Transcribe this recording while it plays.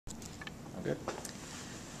Good.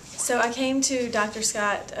 So I came to Dr.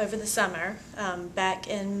 Scott over the summer. Back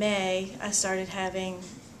in May, I started having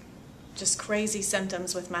just crazy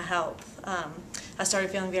symptoms with my health. I started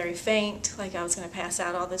feeling very faint, like I was going to pass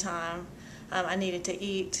out all the time. I needed to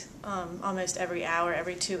eat almost every hour,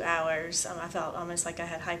 every 2 hours. I felt almost like I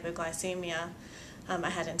had hypoglycemia. I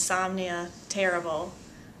had insomnia, terrible.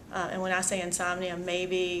 And when I say insomnia,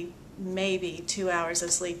 maybe 2 hours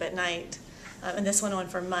of sleep at night. And this went on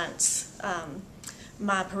for months.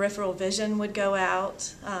 My peripheral vision would go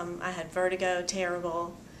out. I had vertigo,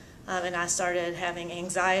 terrible. And I started having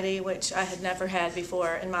anxiety, which I had never had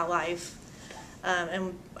before in my life.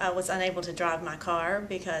 And I was unable to drive my car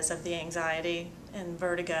because of the anxiety and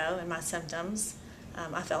vertigo and my symptoms.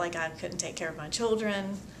 I felt like I couldn't take care of my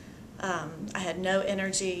children. I had no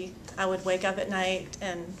energy. I would wake up at night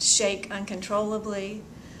and shake uncontrollably.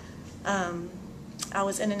 I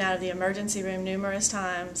was in and out of the emergency room numerous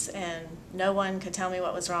times, and no one could tell me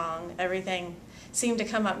what was wrong. Everything seemed to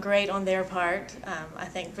come up great on their part. I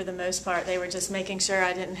think for the most part they were just making sure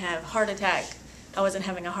I didn't have a heart attack. I wasn't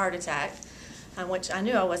having a heart attack, which I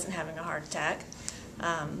knew I wasn't having a heart attack.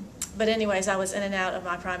 But anyways, I was in and out of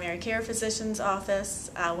my primary care physician's office.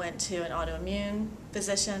 I went to an autoimmune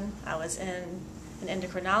physician. I was in an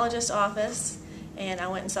endocrinologist's office. And I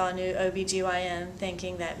went and saw a new OB/GYN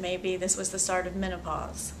thinking that maybe this was the start of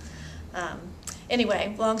menopause.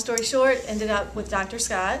 Anyway, long story short, ended up with Dr.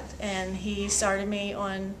 Scott, and he started me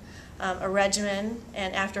on a regimen,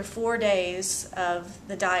 and after 4 days of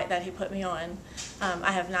the diet that he put me on,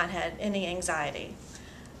 I have not had any anxiety.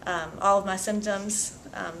 All of my symptoms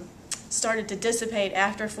started to dissipate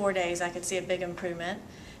after 4 days. I could see a big improvement,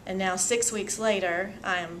 and now 6 weeks later,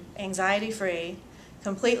 I am anxiety-free,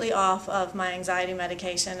 completely off of my anxiety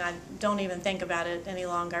medication. I don't even think about it any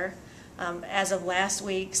longer. As of last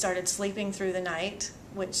week, started sleeping through the night,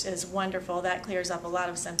 which is wonderful. That clears up a lot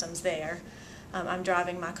of symptoms there. I'm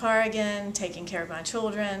driving my car again, taking care of my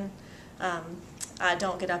children. I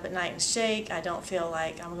don't get up at night and shake. I don't feel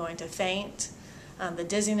like I'm going to faint. The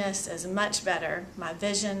dizziness is much better. My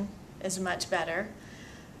vision is much better.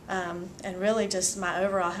 And really just my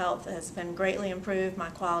overall health has been greatly improved, my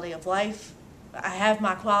quality of life. I have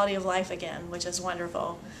my quality of life again, which is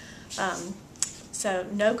wonderful. So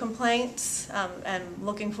no complaints, and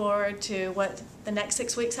looking forward to what the next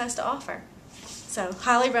 6 weeks has to offer. So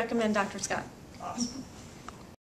highly recommend Dr. Scott. Awesome.